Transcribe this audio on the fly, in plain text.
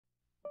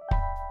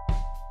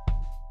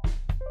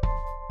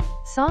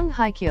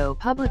Songhyekyo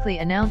publicly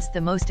announced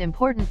the most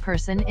important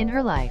person in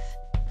her life.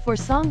 For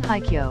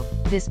Songhyekyo,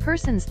 this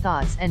person's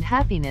thoughts and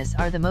happiness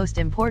are the most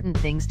important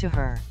things to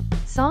her.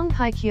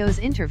 Songhyekyo's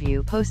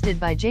interview posted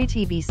by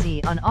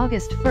JTBC on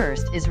August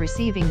 1st is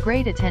receiving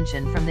great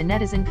attention from the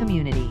netizen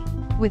community.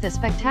 With a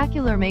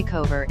spectacular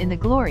makeover in The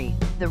Glory,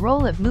 the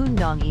role of Moon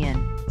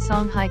Dong-eun,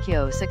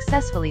 Songhyekyo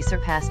successfully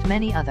surpassed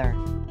many other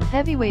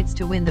heavyweights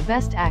to win the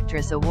Best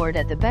Actress award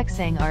at the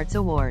Baeksang Arts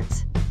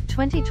Awards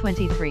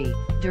 2023.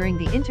 During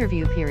the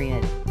interview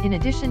period, in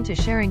addition to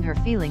sharing her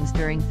feelings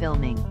during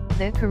filming,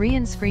 the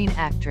Korean screen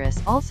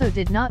actress also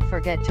did not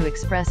forget to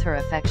express her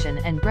affection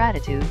and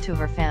gratitude to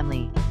her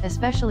family,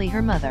 especially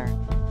her mother.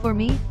 "For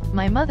me,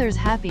 my mother's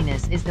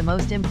happiness is the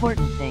most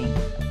important thing.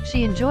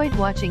 She enjoyed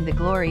watching The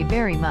Glory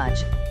very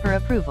much. Her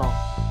approval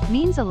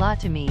means a lot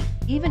to me,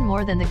 even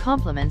more than the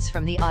compliments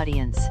from the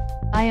audience.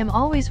 I am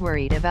always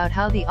worried about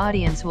how the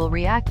audience will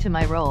react to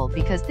my role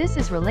because this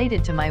is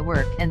related to my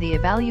work and the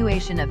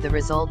evaluation of the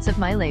results of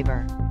my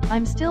labor.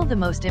 I'm still the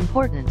most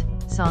important,"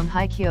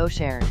 Songhyekyo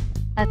shared.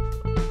 At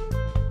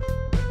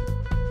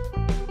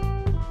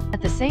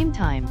the same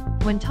time,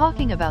 when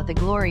talking about the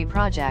Glory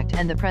project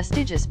and the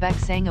prestigious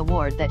Baeksang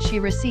Award that she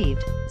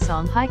received,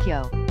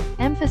 Songhyekyo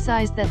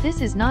emphasized that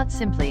this is not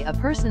simply a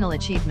personal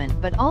achievement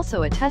but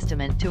also a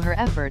testament to her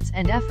efforts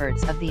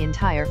of the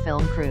entire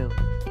film crew.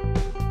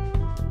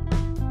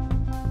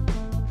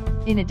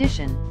 In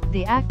addition,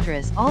 the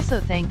actress also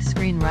thanked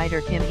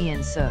screenwriter Kim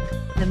Eun-suk,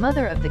 the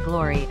mother of The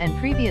Glory and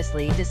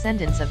previously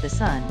Descendants of the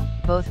Sun.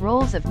 Both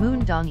roles of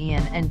Moon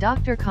Dong-eun and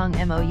Dr. Kang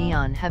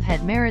Mo-yeon have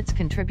had merits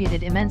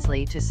contributed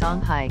immensely to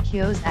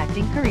Songhyekyo's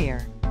acting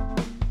career.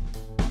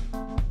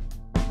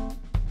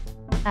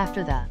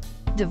 After the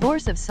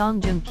divorce of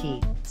Song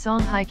Joong-ki,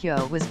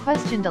 Songhyekyo was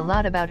questioned a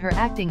lot about her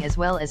acting as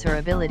well as her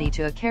ability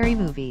to carry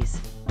movies.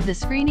 "The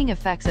screening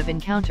effects of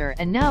Encounter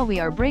and Now We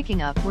Are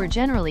Breaking Up were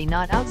generally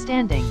not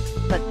outstanding,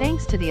 but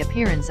thanks to the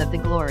appearance of The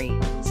Glory,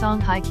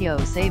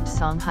 Songhyekyo saved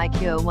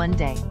Songhyekyo one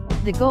day.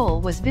 The goal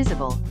was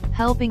visible,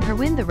 helping her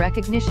win the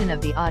recognition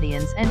of the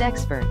audience and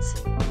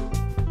experts."